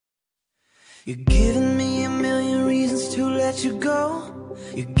You're giving me a million reasons to let you go.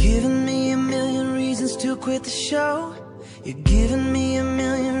 You're giving me a million reasons to quit the show. You're giving me a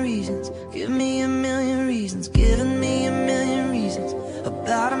million reasons. Give me a million reasons. Giving me a million reasons.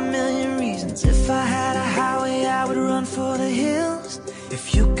 About a million reasons. If I had a highway, I would run for the hills.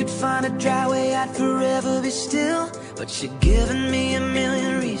 If you could find a dry way, I'd forever be still. But you're giving me a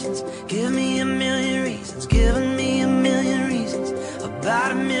million reasons. Give me a million reasons. Giving me a million reasons.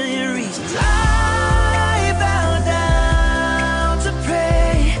 About a million reasons. I bow down to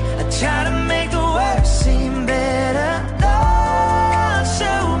pray. I try to make the worst seem better. Lord,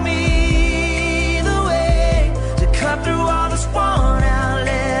 show me the way to cut through all this worn out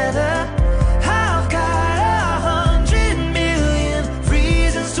leather. I've got 100 million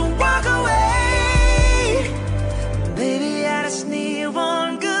reasons to walk away. Baby, I just need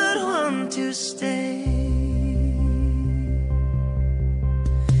one good one to stay.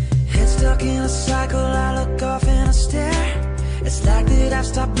 Stuck in a cycle, I look off and I stare. It's like that I've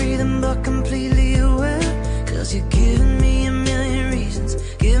stopped breathing but completely aware. Cause you're giving me a million reasons.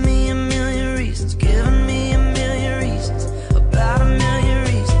 Give me a million reasons. Giving me a million reasons. About a million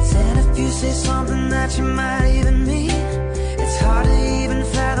reasons. And if you say something that you might even mean, it's hard to even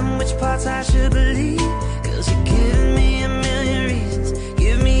fathom which parts I should believe.